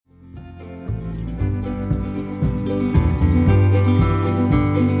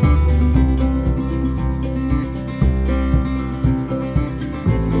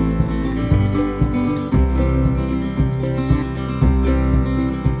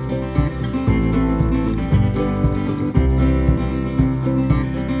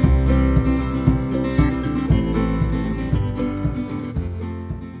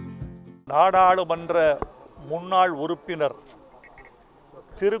நாடாளுமன்ற முன்னாள் உறுப்பினர்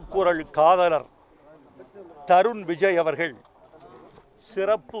திருக்குறள் காதலர் தருண் விஜய் அவர்கள்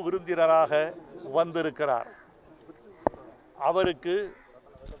சிறப்பு விருந்தினராக வந்திருக்கிறார். அவருக்கு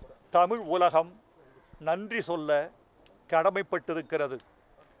தமிழ் உலகம் நன்றி சொல்ல கடமைப்பட்டிருக்கிறது.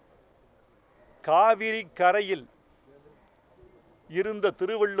 காவிரி கரையில் இருந்த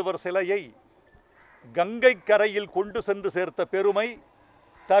திருவள்ளுவர் சிலையை கங்கை கரையில் கொண்டு சென்று சேர்த்த பெருமை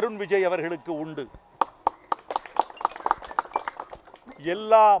தருண் விஜய் அவர்களுக்கு உண்டு.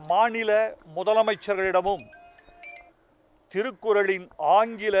 எல்லா மாநில முதலமைச்சர்களிடமும் திருக்குறளின்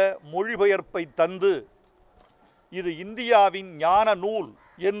ஆங்கில மொழிபெயர்ப்பை தந்து இது இந்தியாவின் ஞான நூல்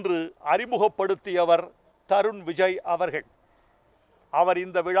என்று அறிமுகப்படுத்தியவர் தருண் விஜய் அவர்கள். அவர்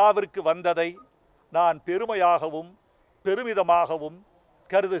இந்த விழாவிற்கு வந்ததை நான் பெருமையாகவும் பெருமிதமாகவும்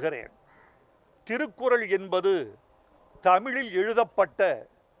கருதுகிறேன். திருக்குறள் என்பது தமிழில் எழுதப்பட்ட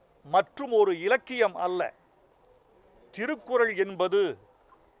மற்றும் ஒரு இலக்கியம் அல்ல. திருக்குறள் என்பது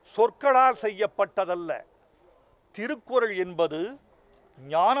சொற்களால் செய்யப்பட்டதல்ல. திருக்குறள் என்பது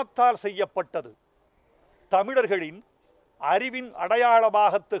ஞானத்தால் செய்யப்பட்டது. தமிழர்களின் அறிவின்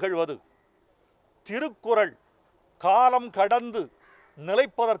அடையாளமாக திகழ்வது. திருக்குறள் காலம் கடந்து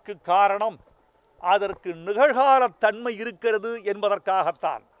நிலைப்பதற்கு காரணம் அதற்கு நிகழ்கால தன்மை இருக்கிறது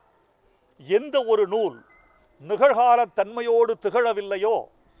என்பதற்காகத்தான். எந்த ஒரு நூல் நிகழ்கால தன்மையோடு திகழவில்லையோ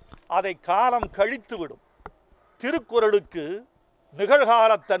அதை காலம் கழித்துவிடும். திருக்குறளுக்கு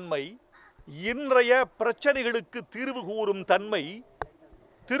நிகழ்கால தன்மை, இன்றைய பிரச்சனைகளுக்கு தீர்வு கூறும் தன்மை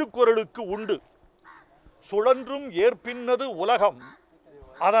திருக்குறளுக்கு உண்டு. சுழன்றும் ஏற்பின்னது உலகம்,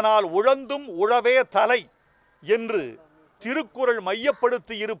 அதனால் உழந்தும் உழவே தலை என்று திருக்குறள்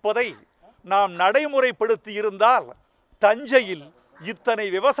மையப்படுத்தி இருப்பதை நாம் நடைமுறைப்படுத்தி இருந்தால் தஞ்சையில் இத்தனை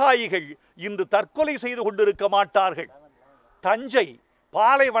விவசாயிகள் இன்று தற்கொலை செய்து கொண்டிருக்க மாட்டார்கள். தஞ்சை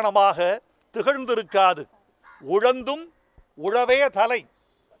பாலைவனமாக திகழ்ந்திருக்காது. உழந்தும் உழவே தலை,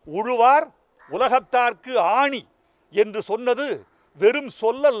 உழுவார் உலகத்தார்க்கு ஆணி என்று சொன்னது வெறும்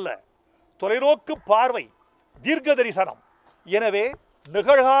சொல்லல்ல, தொலைநோக்கு பார்வை, தீர்க்க தரிசனம். எனவே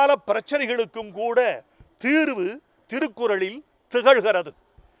நிகழ்கால பிரச்சனைகளுக்கும் கூட தீர்வு திருக்குறளில் திகழ்கிறது.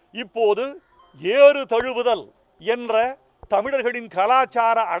 இப்போது ஏறு தழுவுதல் என்ற தமிழர்களின்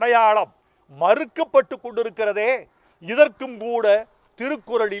கலாச்சார அடையாளம் மறுக்கப்பட்டு கொண்டிருக்கிறதே, இதற்கும் கூட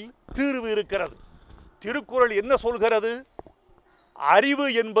திருக்குறளில் தீர்வு இருக்கிறது. திருக்குறள் என்ன சொல்கிறது? அறிவு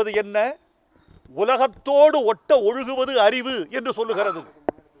என்பது என்ன? உலகத்தோடு ஒட்ட ஒழுகுவது அறிவு என்று சொல்லுகிறது.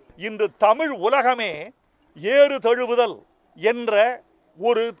 இன்று தமிழ் உலகமே ஏறு தழுவுதல் என்ற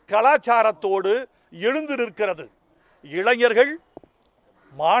ஒரு கலாச்சாரத்தோடு எழுந்து நிற்கிறது. இளைஞர்கள்,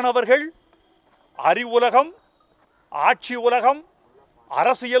 மாணவர்கள் அறிவுலகம், ஆட்சி உலகம்,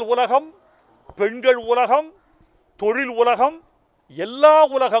 அரசியல் உலகம், பெண்கள் உலகம், தொழில் உலகம், எல்லா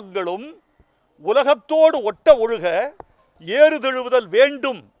உலகங்களும் உலகத்தோடு ஒட்ட ஒழுக ஏறுதழுவுதல்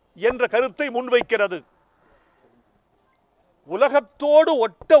வேண்டும் என்ற கருத்தை முன்வைக்கிறது. உலகத்தோடு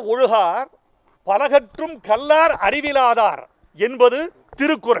ஒட்ட ஒழுகார் பலகற்றும் கல்லார் அறிவிலாதார் என்பது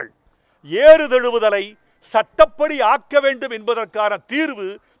திருக்குறள். ஏறுதழுவுதலை சட்டப்படி ஆக்க வேண்டும் என்பதற்கான தீர்வு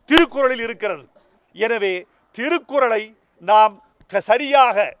திருக்குறளில் இருக்கிறது. எனவே திருக்குறளை நாம்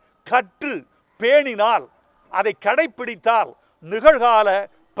சரியாக கற்று பேணினால், அதை கடைப்பிடித்தால் நிகழ்கால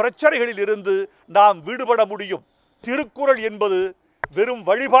பிரச்சனைகளில் இருந்து நாம் விடுபட முடியும். திருக்குறள் என்பது வெறும்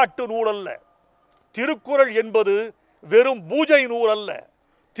வழிபாட்டு நூல் அல்ல. திருக்குறள் என்பது வெறும் பூஜை நூல் அல்ல.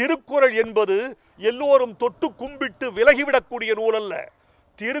 திருக்குறள் என்பது எல்லோரும் தொட்டு கும்பிட்டு விலகிவிடக்கூடிய நூல் அல்ல.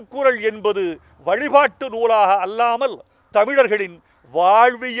 திருக்குறள் என்பது வழிபாட்டு நூலாக அல்லாமல் தமிழர்களின்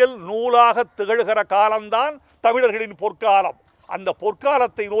வாழ்வியல் நூலாக திகழ்கிற காலம்தான் தமிழர்களின் பொற்காலம். அந்த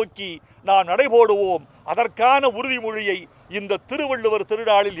பொற்காலத்தை நோக்கி நாம் நடைபோடுவோம். அதற்கான உறுதிமொழியை இந்த திருவள்ளுவர்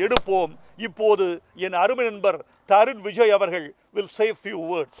திருநாளில் எடுப்போம். இப்போது என் அருமை நண்பர் தருண் விஜய் அவர்கள் will say few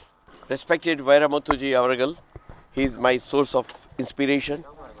words. Respected Vairamuthu ji avargal, he is my source of inspiration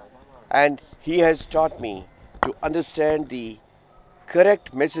and he has taught me to understand the correct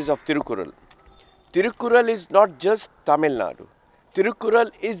message of Tirukural. Tirukural is not just Tamil Nadu. Tirukural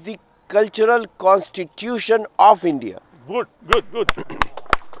is the cultural constitution of India. Good.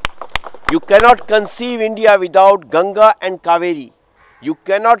 You cannot conceive India without Ganga and Kaveri. You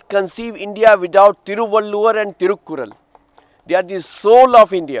cannot conceive India without Thiruvalluvar and Tirukural. They are the soul of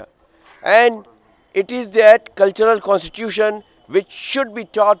India. And it is that cultural constitution which should be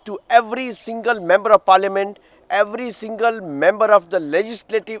taught to every single member of parliament, every single member of the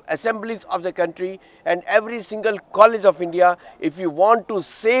legislative assemblies of the country and every single college of India. If you want to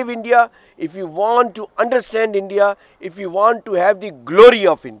save India, if you want to understand India, if you want to have the glory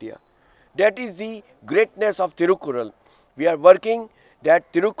of India. That is the greatness of Tirukural. We are working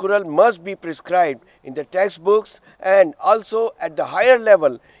that Thirukkural must be prescribed in the textbooks, and also at the higher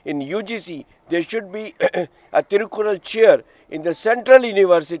level in UGC there should be a Thirukkural chair in the Central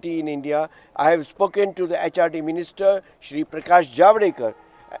University in India. I have spoken to the HRD Minister Shri Prakash Javadekar,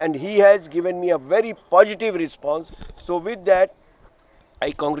 and he has given me a very positive response. So with that,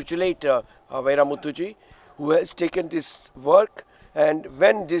 I congratulate Vairamuthu ji, who has taken this work, and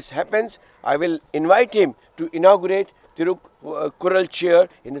when this happens, I will invite him to inaugurate Thirukkural chair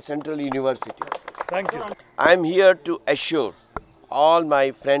in the Central University. Thank you. I am here to assure all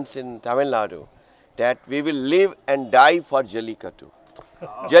my friends in Tamil Nadu that we will live and die for Jallikattu.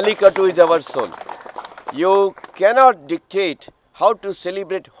 Jallikattu is our soul. You cannot dictate how to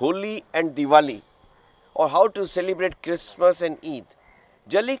celebrate Holi and Diwali, or how to celebrate Christmas and Eid.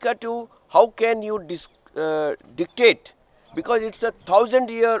 Jallikattu, how can you dictate? Because it's a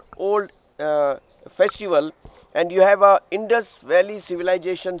 1,000-year-old festival, and you have a Indus Valley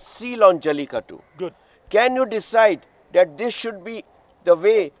civilization seal on Jallikattu. Good. Can you decide that this should be the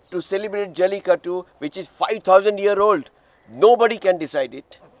way to celebrate Jallikattu, which is 5,000-year-old? Nobody can decide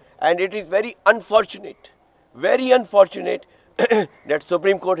it, and it is very unfortunate that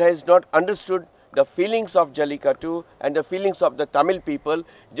Supreme Court has not understood the feelings of Jallikattu and the feelings of the Tamil people.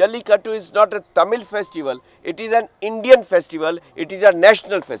 Jallikattu is not a Tamil festival, it is an Indian festival, it is a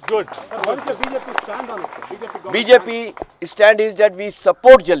national festival. Good. What is the BJP stand on it, sir? BJP stand is that we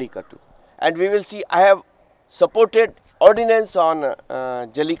support Jallikattu, and we will see. I have supported ordinance on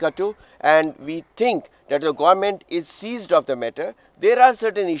Jallikattu, and we think that the government is seized of the matter. There are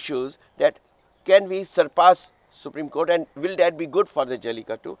certain issues that can we surpass Supreme Court, and will that be good for the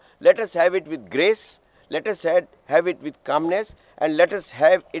Jallikattu? Let us have it with grace, let us have it with calmness, and let us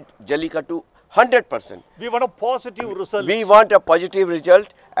have it Jallikattu 100%. We want a positive result. We want a positive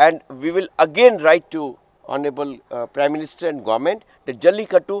result, and we will again write to Honorable Prime Minister and Government that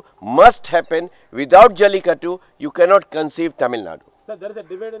Jallikattu must happen. Without Jallikattu, you cannot conceive Tamil Nadu. Sir, there is a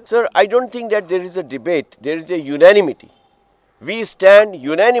debate in... Sir, I don't think that there is a debate, there is a unanimity. We stand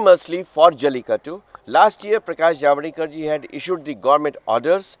unanimously for Jallikattu. Last year, Prakash Javadekar ji had issued the government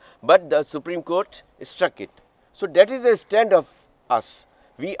orders, but the Supreme Court struck it. So that is the stand of us.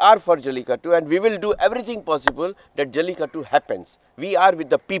 We are for Jallikattu, and we will do everything possible that Jallikattu happens. We are with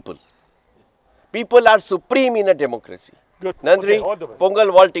the people. People are supreme in a democracy. Good. Nandri, Okay, all the way. Pongal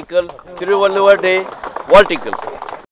Valtikal, Thiruvalluvar Day, Valtikal.